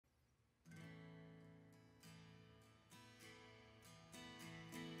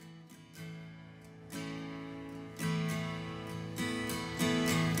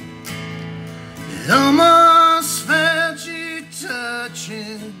Almost felt you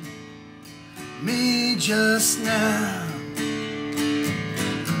touching me just now.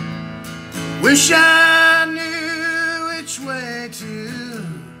 Wish I knew which way to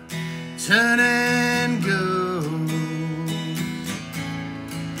turn and go.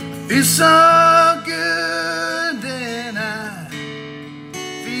 I feel so good and I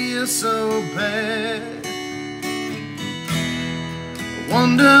feel so bad. I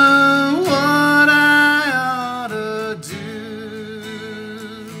wonder what I ought to do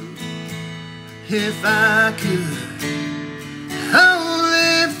if I could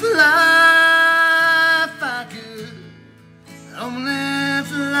only fly. If I could only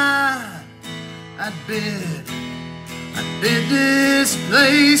fly, I'd bid this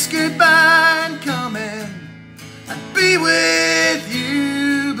place goodbye and come in. I'd be with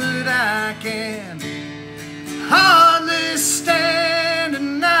you, but I can hardly stand,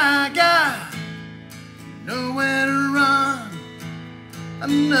 and I got nowhere to run.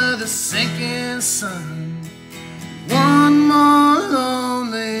 Another sinking sun, one more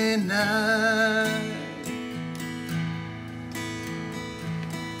lonely night.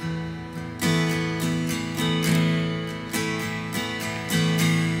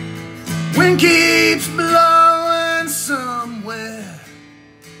 Wind keeps blowing somewhere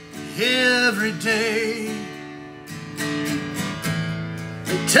every day.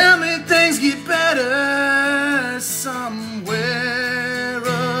 They tell me things get better somewhere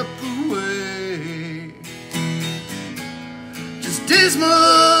up the way. Just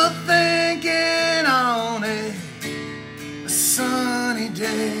dismal thinking on a sunny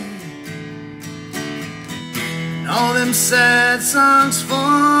day. And all them sad songs for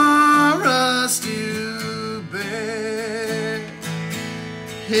us to bear.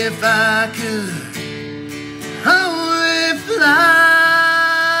 If I could only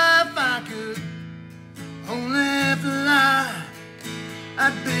fly, if I could only fly,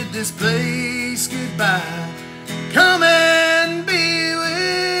 I'd bid this place goodbye, come and be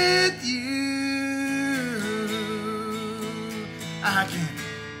with you. I can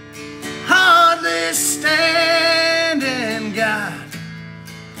hardly stand and got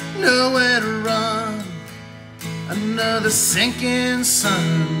nowhere to run. Another sinking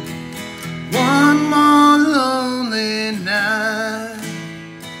sun, one more lonely night.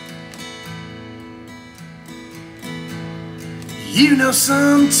 You know,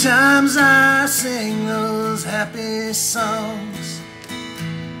 sometimes I sing those happy songs,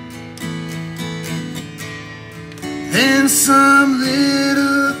 then some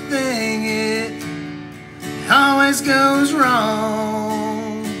little thing, it always goes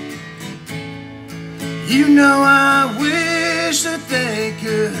wrong. You know, I wish that they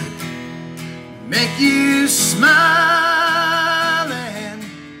could make you smile, and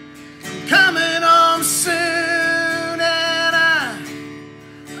I'm coming home soon, and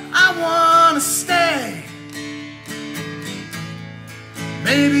I wanna stay.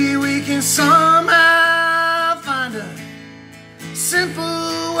 Maybe we can somehow find a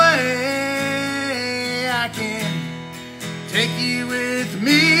simple way. I can take you with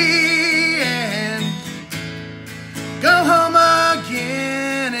me and go home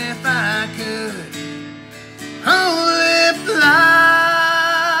again. If I could only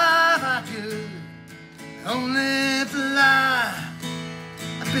fly, if I could only fly,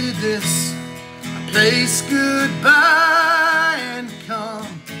 I'd bid this place goodbye and come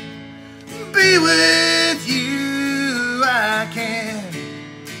be with you. I can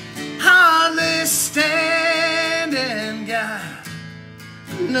hardly stand and got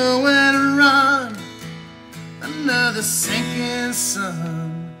nowhere to run. Another sinking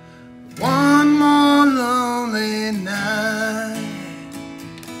sun, one more lonely night.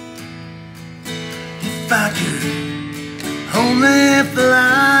 If I could only fly.